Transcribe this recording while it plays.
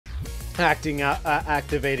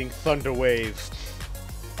activating Thunder Wave.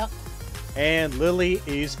 Yep. And Lily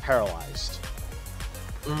is paralyzed.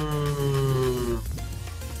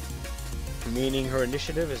 Meaning her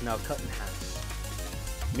initiative is now cut in half.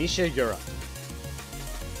 Micha, you're up.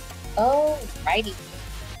 Alrighty.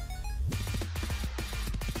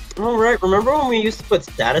 Alright, remember when we used to put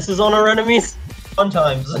statuses on our enemies? Fun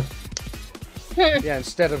times. Yeah,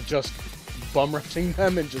 instead of just bum rushing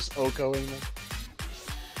them and just OHKOing them.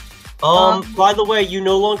 By the way, you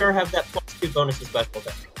no longer have that +2 bonus to special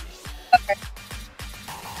attack. Okay.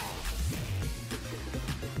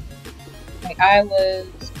 Like, I was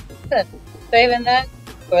saving that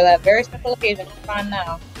for that very special occasion. I'm fine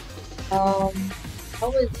now. I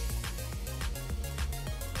was...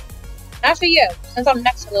 Actually, yeah, since I'm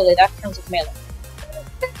next to Lily, that counts as melee.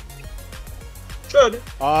 Should.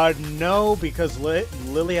 No, because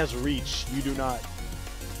Lily has reach. You do not.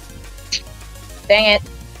 Dang it.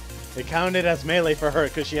 It counted as melee for her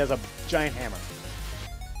because she has a giant hammer.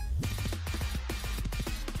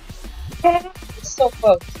 It's so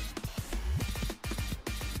close.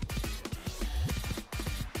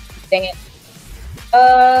 Dang it.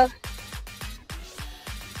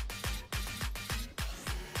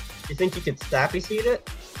 You think you could Sappy Seed it?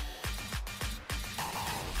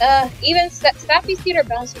 Even Sappy Seed or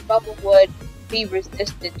Bouncy Bubble would be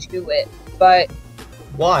resistant to it, but...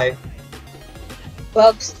 Why?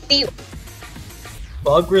 Bug Steel.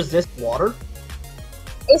 Bug resist water?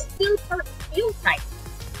 It's still Steel type.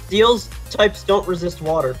 Steel's types don't resist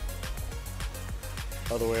water.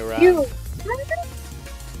 Other way around. You...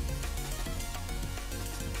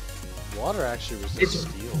 Water actually resists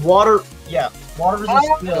steel. Water, yeah. Water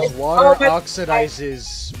resists steel. Because water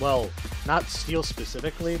oxidizes, well, not steel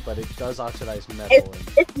specifically, but it does oxidize metal.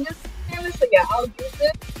 It's necessary, so yeah, I'll use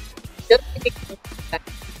it. Just to get...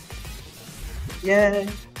 Yay.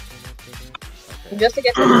 Okay. Just to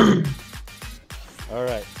get...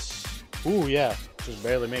 Alright. Ooh, yeah. Just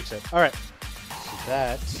barely makes it. Alright. So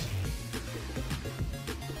that...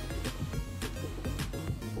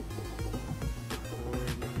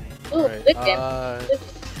 Ooh, Alright,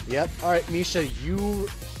 yep. Alright, Micha, you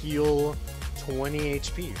heal 20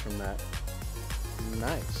 HP from that.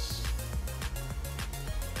 Nice.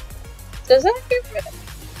 Does that get rid of...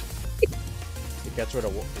 It gets rid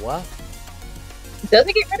of what? Does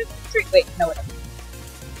it get rid of injury? Wait, no it doesn't.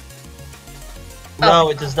 No,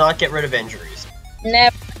 it does not get rid of injuries.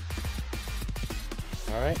 Never.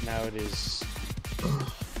 Alright, now it is...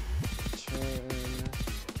 turn...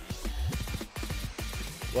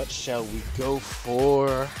 What shall we go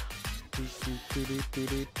for?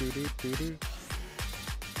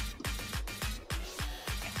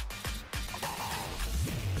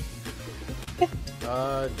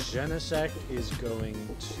 Gensect is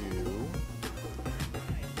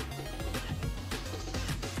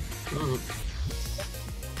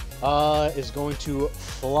going to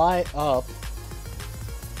fly up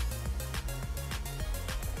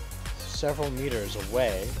several meters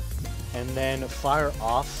away and then fire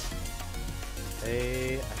off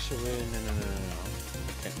a... Actually, no. I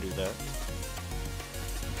can't do that.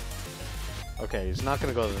 Okay, he's not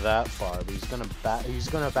gonna go that far, but he's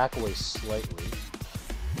gonna back away slightly.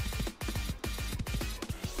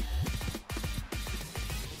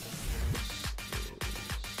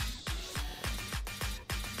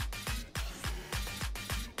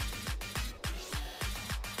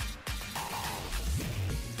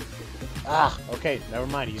 Ah, okay, never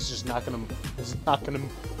mind. He's not gonna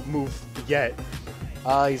move yet.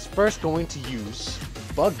 He's first going to use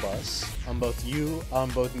Bug Buzz on both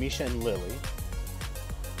Micha and Lily.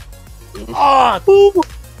 Ah!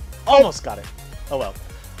 Almost got it. Oh well.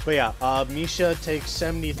 But yeah, Micha takes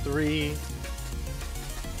 73.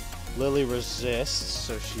 Lily resists,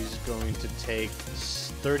 so she's going to take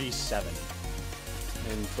 37.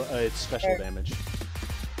 And it's special damage.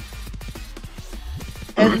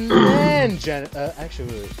 And then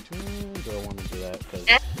actually, wait, do I want to do that? Cause...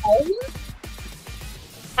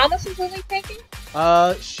 How much is Lily taking?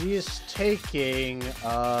 She is taking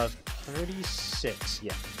 36.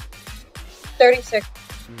 Yeah. 36.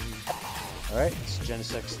 Mm-hmm. All right, it's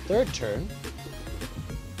Gensect's third turn.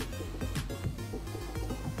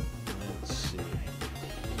 Let's see.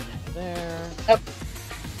 There. Oh.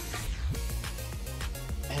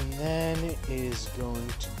 And then it is going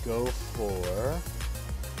to go for...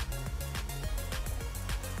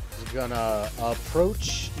 He's gonna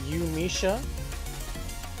approach you, Micha,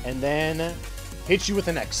 and then hit you with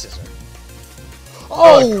an X scissor.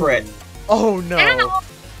 Oh, crit. Oh no. Ow.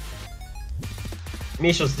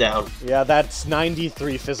 Misha's down. Yeah, that's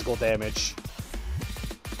 93 physical damage.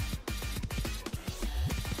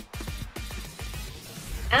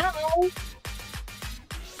 Ow!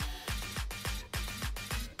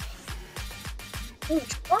 Dude,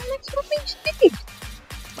 try next to me, Steve.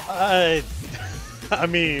 I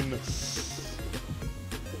mean,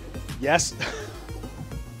 yes.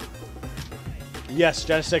 Yes,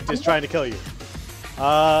 Gensect is trying to kill you.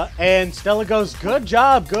 And Stella goes, good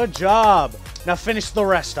job, good job. Now finish the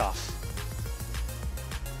rest off.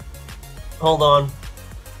 Hold on.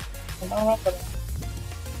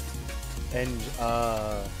 And,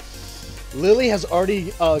 Lily has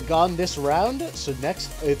already, gone this round, so next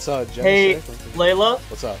it's, Gensect. Hey, Layla,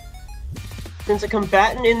 What's up? since a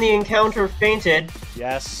combatant in the encounter fainted,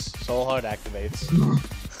 Yes, Soul Heart activates.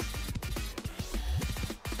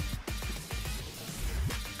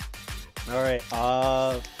 Alright,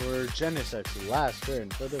 for Genesect's last turn,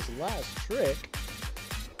 for this last trick...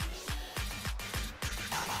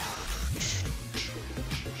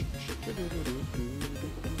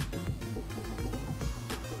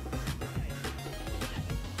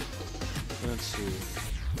 Let's see.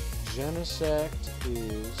 Genesect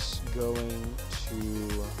is going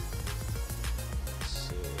to... Let's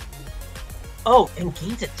see. oh, and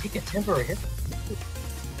gains it take a temporary hit. Oh,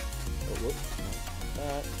 whoop, no,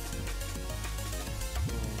 not that.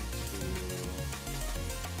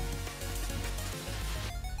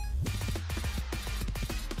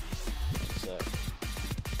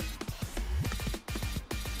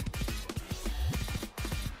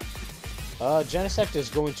 Genesect is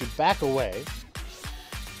going to back away,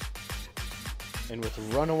 and with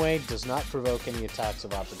Runaway does not provoke any attacks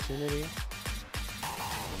of opportunity.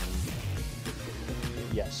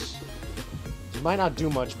 Yes. It might not do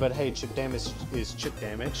much, but hey, chip damage is chip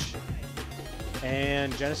damage.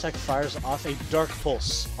 And Genesect fires off a Dark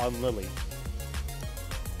Pulse on Lily.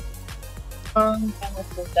 So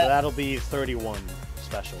that'll be 31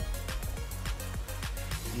 special.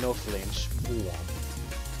 No flinch. Womp.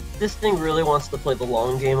 This thing really wants to play the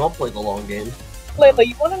long game. I'll play the long game. Layla,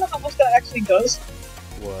 you wanna know how much that actually does?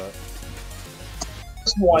 What?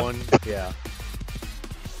 Just one. Yeah.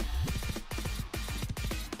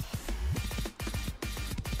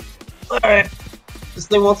 Alright. This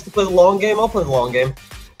thing wants to play the long game. I'll play the long game.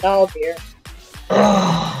 Oh dear.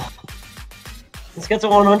 Let's get to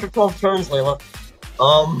 112 turns, Layla.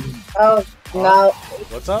 Oh, no.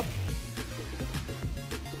 What's up?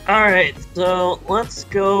 Alright, so let's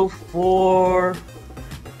go for...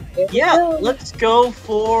 yeah, let's go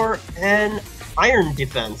for an iron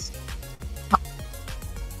defense.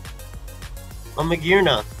 A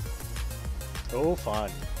Magirna. Oh, fun.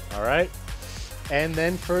 Alright. And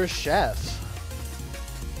then for Chef.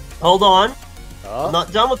 Hold on. Oh. I'm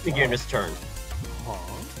not done with Magirna's turn. Huh?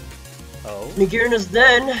 Oh. Magirna's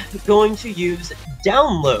then going to use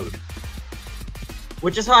Download.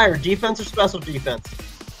 Which is higher, defense or special defense?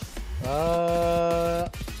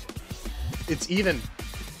 It's even.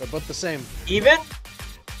 They're both the same. Even?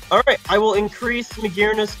 Alright, I will increase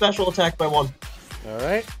Magirna's special attack by 1.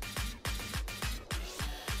 Alright.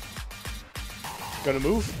 Gonna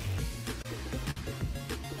move?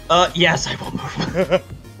 Yes, I will move.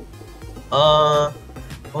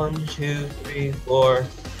 1, 2, 3, 4,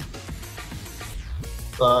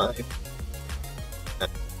 5.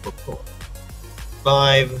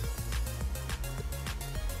 5.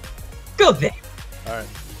 Go there! Alright.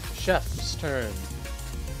 Chef's turn.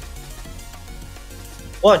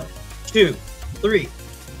 1, 2, 3,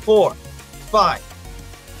 4, 5,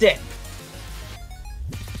 6.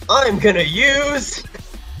 I'm gonna use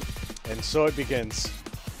And so it begins.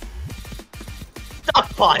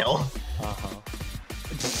 Stockpile!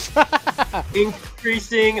 Uh-huh.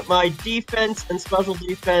 Increasing my defense and special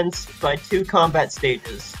defense by 2 combat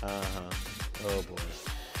stages. Uh-huh. Oh boy.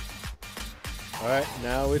 Alright,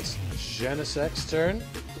 now it's Genesect's turn.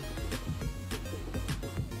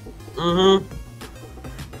 Mm-hmm.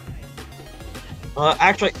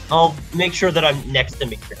 Actually, I'll make sure that I'm next to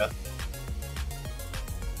Micha.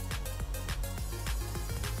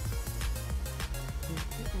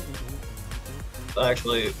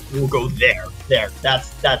 Actually, we'll go there. There. That's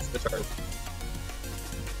the turn.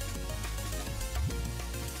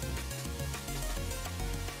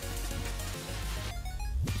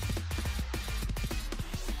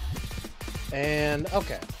 And,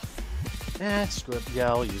 okay. Screw it.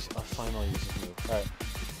 Yeah, I'll finally use this move. Alright.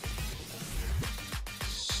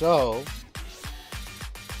 So...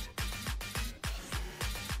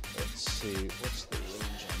 let's see, what's the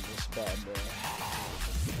range on this bad boy?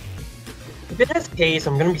 If it has haste,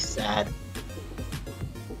 I'm gonna be sad.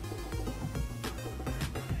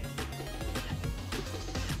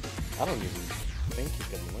 I don't even think you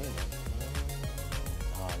can win it.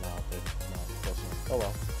 Oh, no, but not close enough. Oh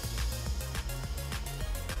well.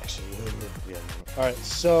 actually, yeah. All right,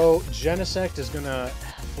 so Gensect is gonna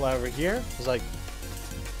fly over here. It's like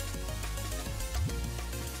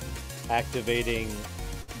activating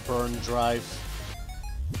burn drive,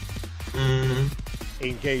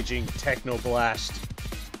 engaging Techno Blast,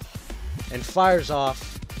 and fires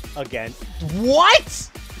off again. What?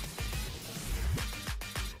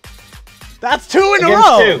 That's 2 in a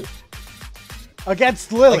row. Against 2.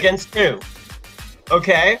 Against Lily. Against 2.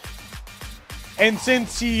 Okay. And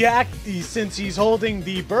since he's holding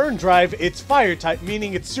the burn drive, it's fire type,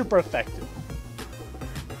 meaning it's super effective.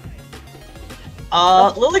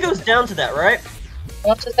 Lily goes down to that, right?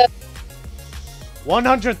 What is that?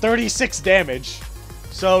 136 damage.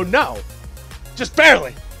 So no. Just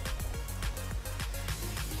barely.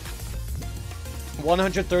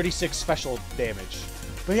 136 special damage.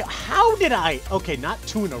 But how did I... Okay, not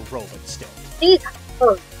 2 in a row, but still. These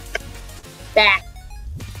hurt. Back.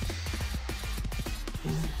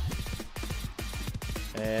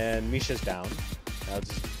 And Misha's down. Now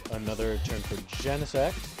it's another turn for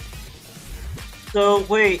Gensect. So,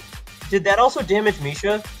 wait. Did that also damage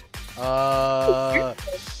Micha?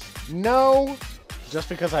 No. Just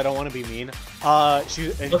because I don't want to be mean.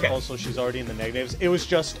 Okay. Also, she's already in the negatives. It was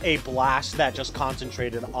just a blast that just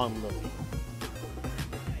concentrated on Lily.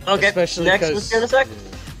 Okay, Especially next is Gensect.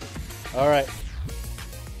 Alright.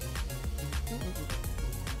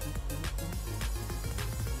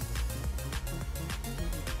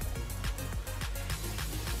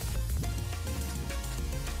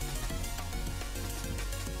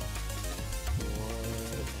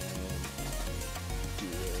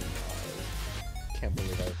 Can't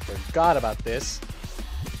believe I forgot about this.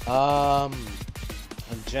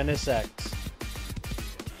 Gensect.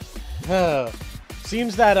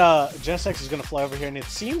 Seems that Gensect is gonna fly over here, and it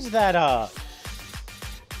seems that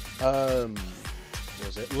what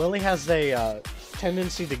was it? Lily has a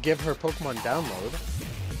tendency to give her Pokemon download.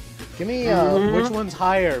 Give me which one's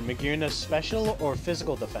higher, Magearna's special or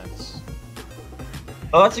physical defense?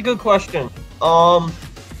 Oh, that's a good question.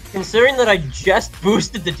 Considering that I just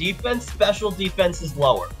boosted the defense, special defense is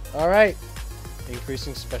lower. All right,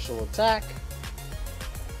 increasing special attack.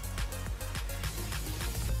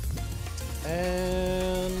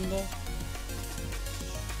 And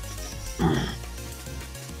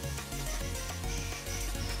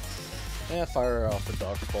yeah, fire off a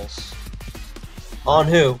Dark Pulse. On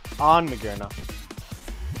who? On Magearna.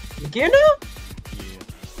 Magearna? Yeah.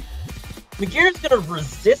 Magearna's gonna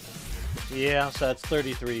resist Yeah, so that's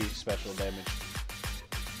 33 special damage.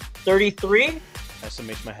 33? That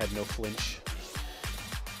makes my head no flinch.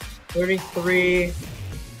 33.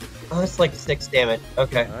 Oh, that's like 6 damage.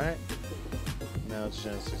 Okay. Alright. Now it's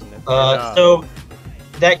Genesis, isn't it? So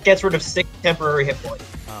that gets rid of 6 temporary hit points.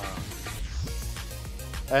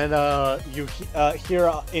 And you hear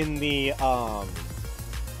in the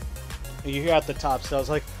you hear at the top still, it's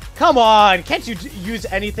like, come on, can't you use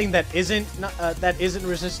anything that isn't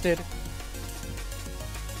resisted?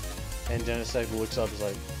 And Genesect looks up, is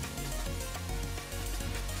like,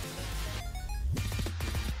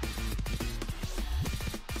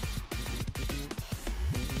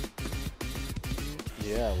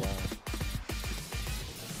 yeah,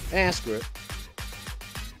 wow. Screw it.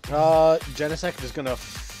 Genesect is gonna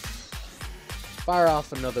fire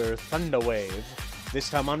off another Thunder Wave, this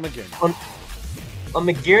time on Magearna. On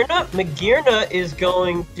Magearna? Magearna is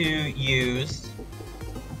going to use...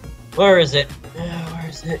 Where is it? Where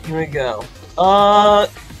is it? Here we go.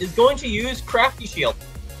 Is going to use Crafty Shield.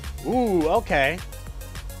 Ooh, okay.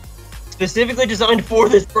 Specifically designed for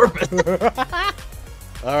this purpose.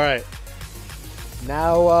 Alright.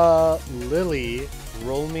 Now, Lily,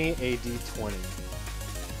 roll me a d20.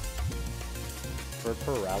 For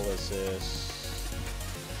paralysis.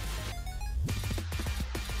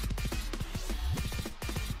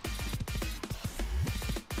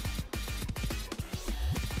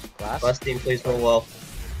 Glastine, please roll well.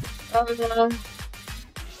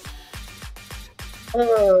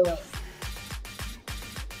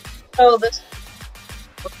 Oh, this.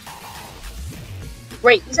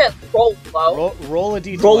 Wait, you said roll low? Roll a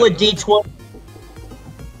d20. Roll a d20.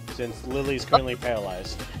 Since Lily's currently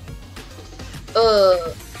paralyzed.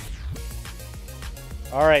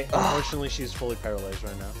 Alright, unfortunately she's fully paralyzed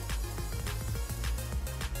right now.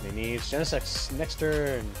 We need Genesect's next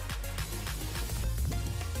turn.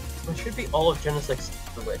 It should be all of Genesect's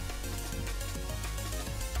way.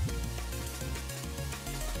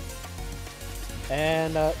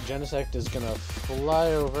 And Genesect is gonna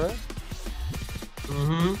fly over.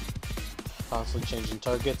 Constantly changing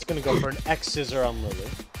target. It's gonna go for an X Scissor on Lily.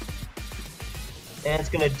 And it's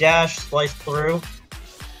gonna dash, slice through.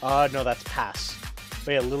 No, that's pass.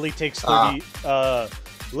 But yeah, Lily takes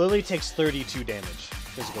 32 damage,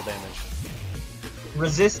 physical damage.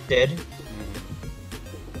 Resisted. No,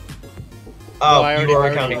 Oh, I you already- were I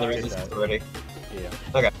already counting the did resistance that. already. Yeah.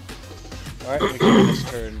 Okay. All right, Michaela's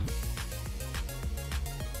turn.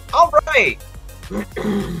 All right.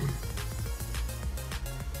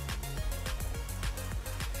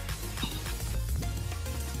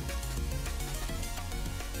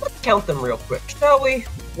 Let's count them real quick, shall we?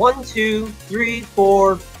 1, 2, 3,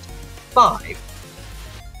 4, 5.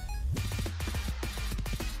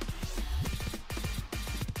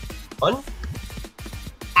 One.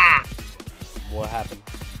 Ah. What happened?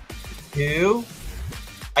 2.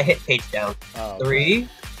 I hit page down. Oh, okay. 3,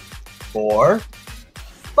 4,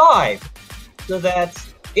 5. So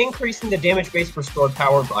that's increasing the damage base restored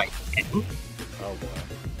power by 10. Oh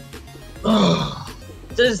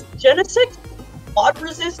boy. Does Genesect odd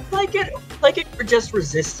resist like it, or just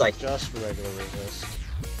resist like it? Just regular resist.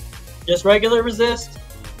 Just regular resist?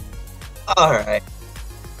 Alright.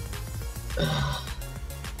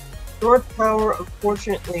 Restored power,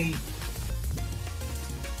 unfortunately,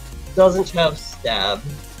 doesn't have stab.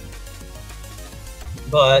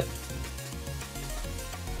 But...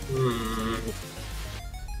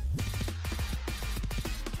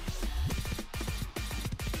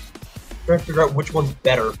 Trying to figure out which one's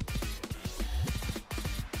better.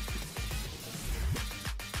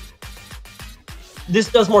 This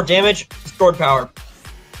does more damage, stored power.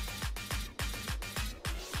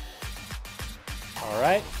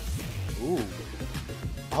 Alright. Ooh.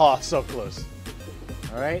 Oh, so close.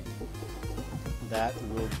 Alright. That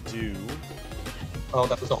will do. Oh,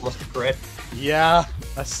 that was almost a crit. Yeah.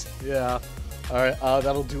 Yeah. Alright,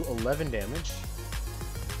 that'll do 11 damage.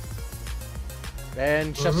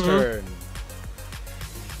 And Chef's turn.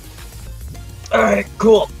 Alright,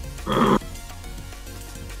 cool. I'm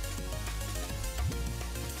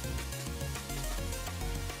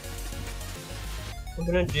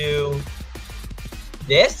gonna do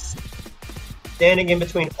this, standing in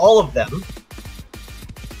between all of them.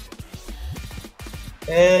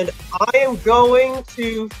 And I am going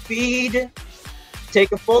to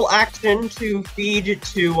take a full action to feed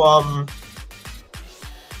to,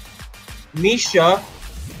 Micha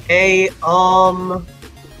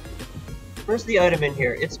where's the item in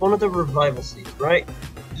here? It's one of the revival seeds, right?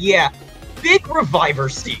 Yeah, big reviver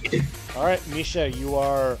seed. Alright, Micha, you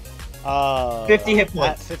are 50 hit at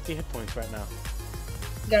points. 50 hit points right now.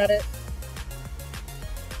 Got it.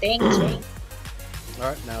 Thank you.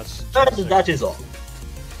 Alright, now it's That is all.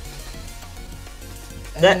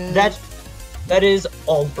 That is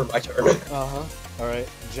all for my turn. Uh-huh. Alright,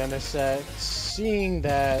 Genesect, seeing,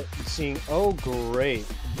 oh great,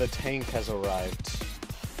 the tank has arrived.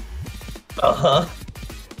 Uh-huh.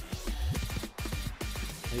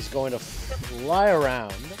 He's going to fly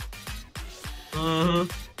around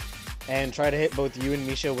and try to hit both you and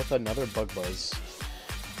Micha with another Bug Buzz.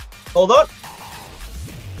 Hold on.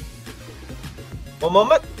 One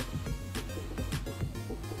moment.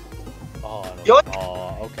 Oh, I don't Yoink.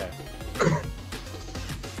 Oh, okay.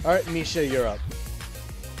 Alright, Micha, you're up.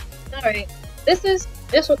 Alright. This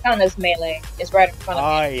will count as melee. It's right in front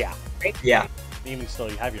of me. Yeah. Right? Yeah. Even still,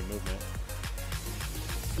 you have your movement.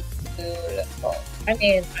 Beautiful. I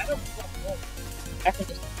mean, I don't know. I can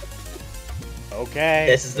just. Okay.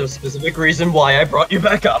 This is the specific reason why I brought you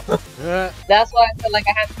back up. That's why I feel like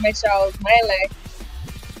I have to make sure I was melee.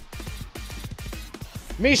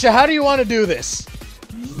 Micha, how do you want to do this?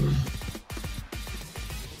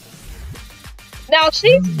 Now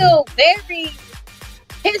she's still very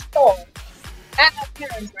pissed off at her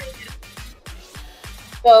parents right now.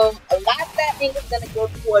 So a lot of that anger is gonna go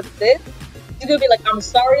towards this. She's gonna be like, "I'm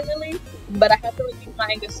sorry, Lily, but I have to release my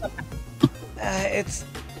anger somehow."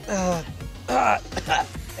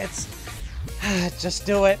 Just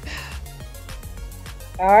do it.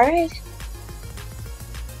 All right.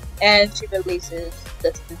 And she releases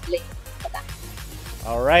the flame for that.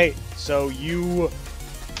 All right. So you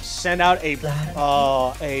send out a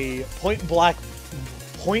point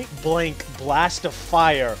blank blast of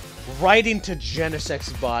fire right into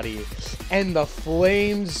Genesect's body, and the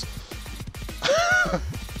flames.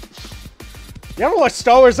 You ever watch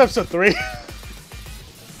Star Wars Episode 3?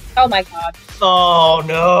 Oh my god. Oh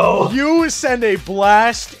no! You send a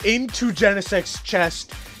blast into Genesect's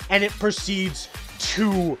chest, and it proceeds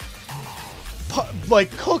to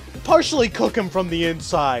partially cook him from the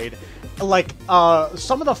inside. Like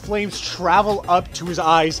some of the flames travel up to his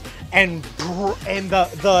eyes, and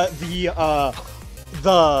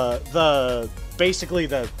basically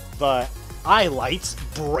the eye lights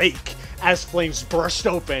break as flames burst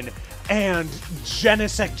open, and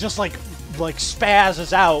Genesect just like like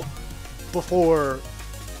spazzes out before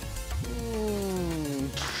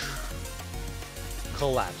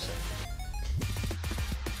collapsing.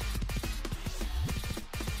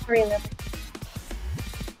 Really?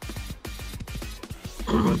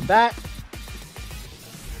 With that,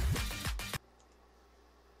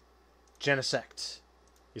 Gensect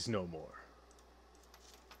is no more.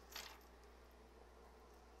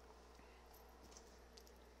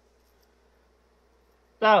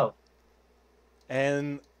 So,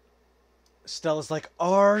 And Stella's like,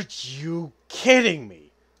 "Are you kidding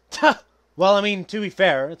me?" Well, I mean, to be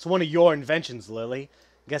fair, it's one of your inventions, Lily.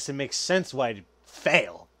 Guess it makes sense why it'd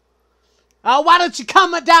fail. Why don't you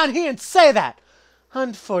come down here and say that?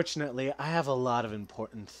 Unfortunately, I have a lot of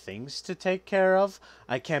important things to take care of.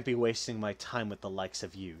 I can't be wasting my time with the likes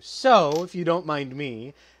of you. So, if you don't mind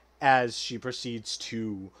me, as she proceeds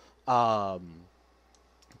to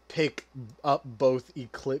pick up both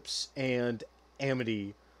Eclipse and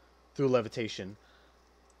Amity through levitation,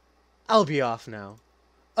 I'll be off now.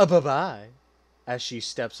 Bye-bye. As she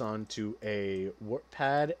steps onto a warp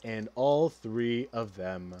pad and all three of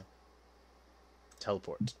them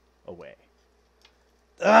teleport away.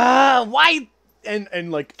 Why?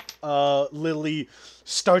 And like, Lily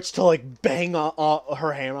starts to like bang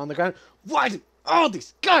her hammer on the ground. Why do all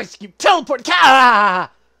these guys keep teleporting?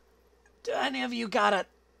 Ah! Do any of you got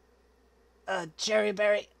a cherry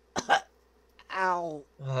berry? Ow.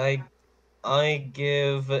 I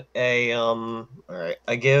give a alright,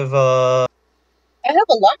 I give I have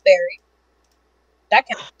a lumpberry. That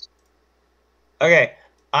counts. okay,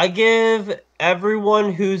 I give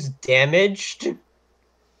everyone who's damaged.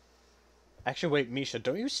 Actually, wait, Misha,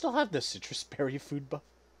 don't you still have the citrus berry food buff?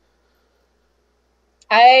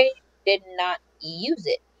 I did not use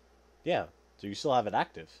it. Yeah, so you still have it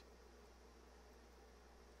active.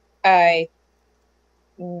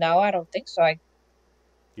 No, I don't think so.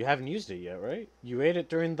 You haven't used it yet, right? You ate it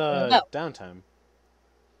during the No. downtime.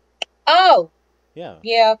 Oh, Yeah.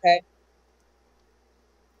 yeah, okay.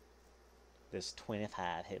 There's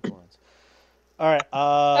 25 hit points. Alright,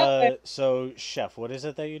 Okay. so, Chef, what is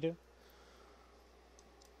it that you do?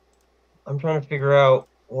 I'm trying to figure out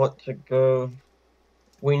what to go.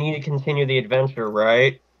 We need to continue the adventure,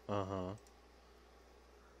 right? Uh-huh.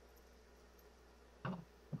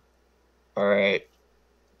 Alright.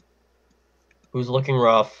 Who's looking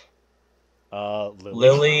rough? Lily.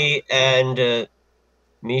 Lily and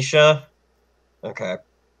Misha? Okay.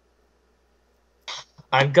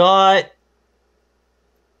 I've got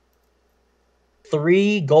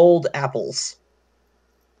 3 gold apples.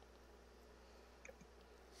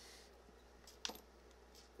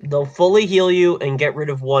 They'll fully heal you and get rid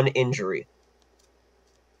of 1 injury.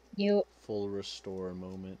 You Full restore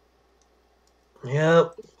moment.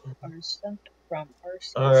 Yep. are sent from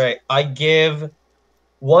Earth. Alright. I give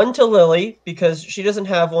 1 to Lily because she doesn't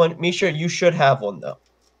have one. Misha, you should have one though.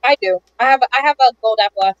 I do. I have a gold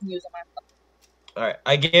apple I can use on my. Alright.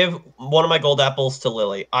 I give 1 of my gold apples to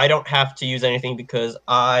Lily. I don't have to use anything because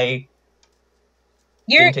I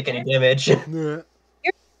You're didn't take any damage.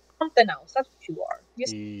 something else. That's what you are.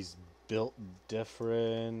 He's built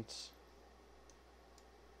different.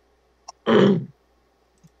 I'm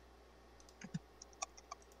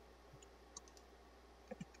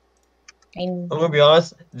gonna be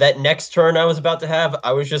honest, that next turn I was about to have,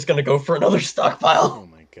 I was just gonna go for another stockpile. Oh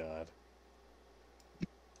my god.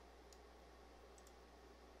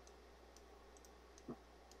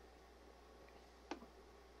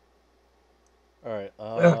 Alright,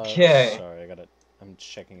 Okay. sorry, I'm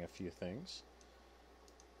checking a few things.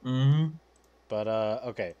 Mm-hmm. But,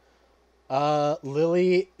 okay.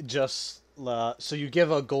 Lily just, so you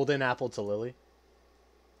give a golden apple to Lily?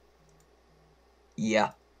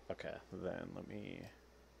 Yeah. Okay, then let me...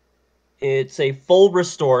 It's a full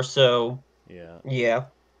restore, so Yeah. yeah.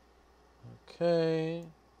 Okay.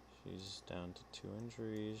 She's down to 2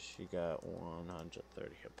 injuries. She got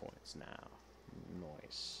 130 hit points now.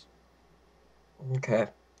 Nice. Okay.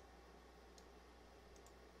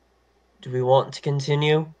 Do we want to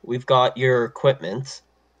continue? We've got your equipment.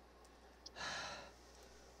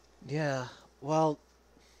 Yeah, well,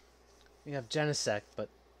 we have Gensect, but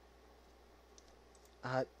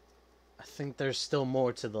I think there's still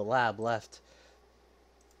more to the lab left.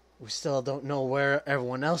 We still don't know where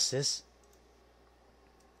everyone else is.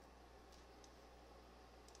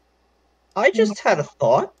 I just had a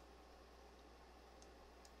thought.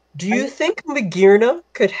 Do you think Magirna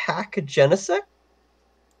could hack a Gensect?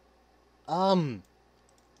 Huh.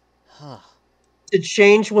 To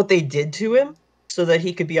change what they did to him so that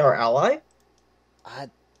he could be our ally? I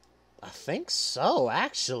think so,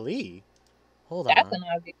 actually. Hold That's on. an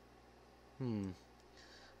obvious.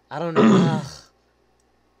 I don't know.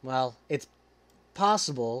 Well, it's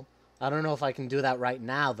possible. I don't know if I can do that right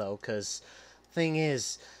now, though, because thing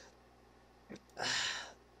is,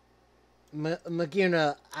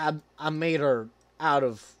 Magirna, I made her out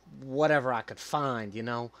of whatever I could find, you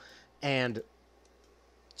know? And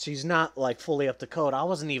she's not, like, fully up to code. I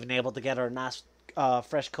wasn't even able to get her a nice,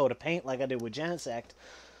 fresh coat of paint like I did with Gensect.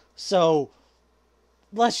 So,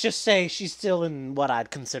 let's just say she's still in what I'd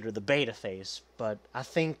consider the beta phase. But I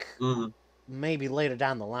think maybe later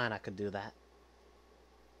down the line I could do that.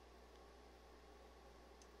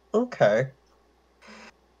 Okay.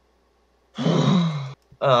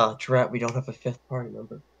 Drat, we don't have a 5th party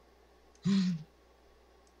member.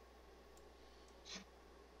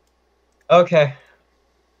 Okay.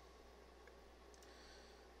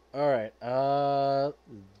 Alright,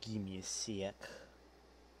 give me a sec.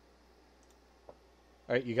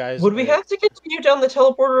 Alright, you guys... Would we have to continue down the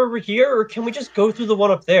teleporter over here, or can we just go through the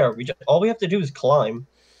one up there? All we have to do is climb.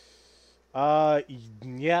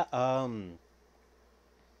 Yeah,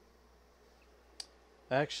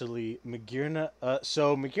 actually, Magirna,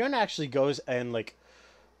 so Magirna actually goes and, like,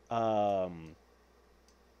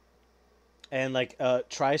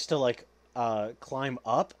 tries to, like, climb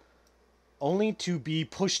up, only to be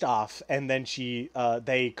pushed off, and then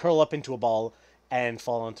they curl up into a ball and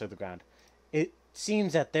fall onto the ground. It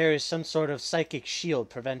seems that there is some sort of psychic shield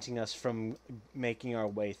preventing us from making our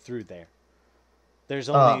way through there. There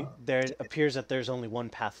appears that there's only one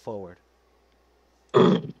path forward.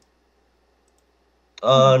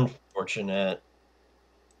 Unfortunate.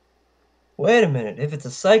 Wait a minute, if it's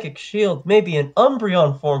a psychic shield, maybe an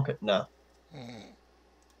Umbreon form could... No.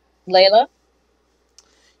 Layla?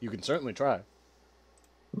 You can certainly try.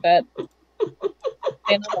 But say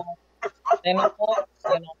no more. Say no more.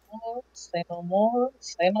 Say no more. Say no more.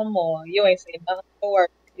 Say no more. You ain't say nothing but a word.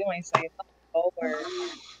 You ain't say nothing but a word.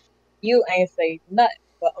 You ain't say nothing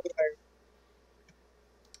but a word.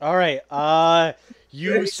 Alright,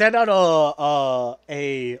 you send out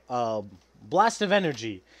a blast of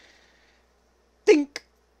energy. Think!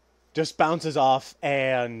 Just bounces off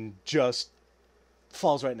and just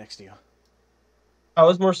falls right next to you. I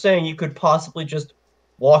was more saying you could possibly just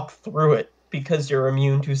walk through it because you're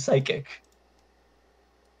immune to psychic.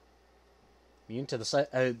 Immune to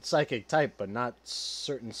the psychic type, but not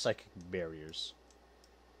certain psychic barriers.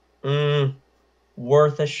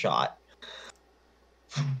 Worth a shot.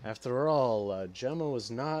 After all, Gemma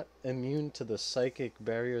was not immune to the psychic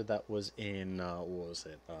barrier that was in, what was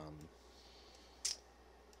it,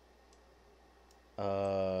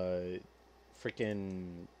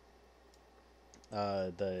 freaking,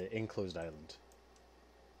 the enclosed island.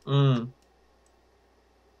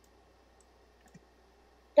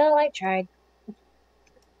 No, I tried.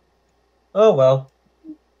 Oh well.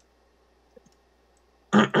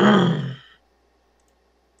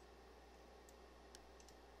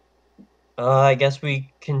 I guess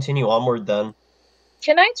we continue onward then.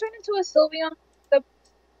 Can I turn into a Sylveon? The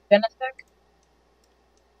Gensect?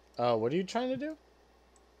 What are you trying to do?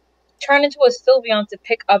 Turn into a Sylveon to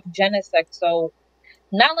pick up Gensect, so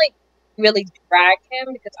not like really drag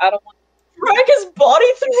him because I don't want to drag his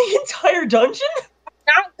body through the entire dungeon?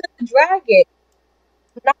 Not gonna drag it.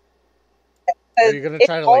 Not, are you gonna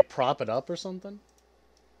try to like prop it up or something?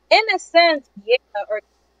 In a sense, yeah, or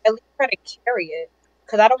at least try to carry it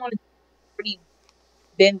because I don't want to already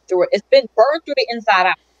been through it. It's been burned through the inside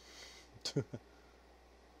out.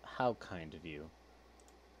 How kind of you.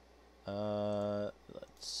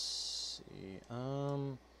 Let's see.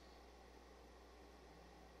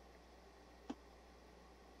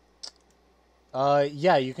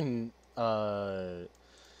 Yeah, you can,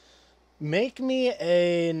 make me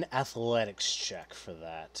an athletics check for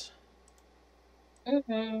that.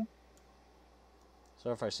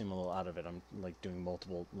 So if I seem a little out of it, I'm, like, doing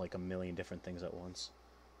multiple, like, a million different things at once.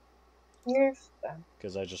 Yes.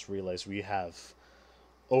 Because I just realized we have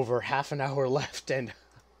over half an hour left, and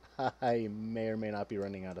I may or may not be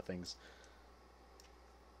running out of things.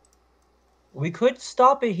 We could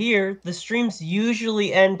stop it here. The streams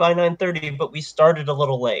usually end by 9:30, but we started a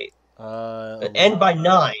little late. End by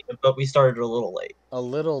 9, but we started a little late. A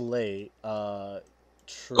little late.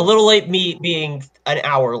 True. A little late, me being an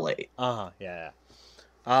hour late. Yeah.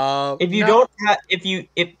 If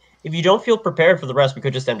you don't feel prepared for the rest, we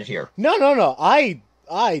could just end it here. No. I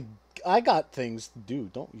got things to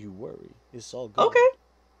do. Don't you worry. It's all good.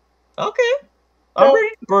 Okay. I'm ready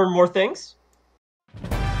to burn more things.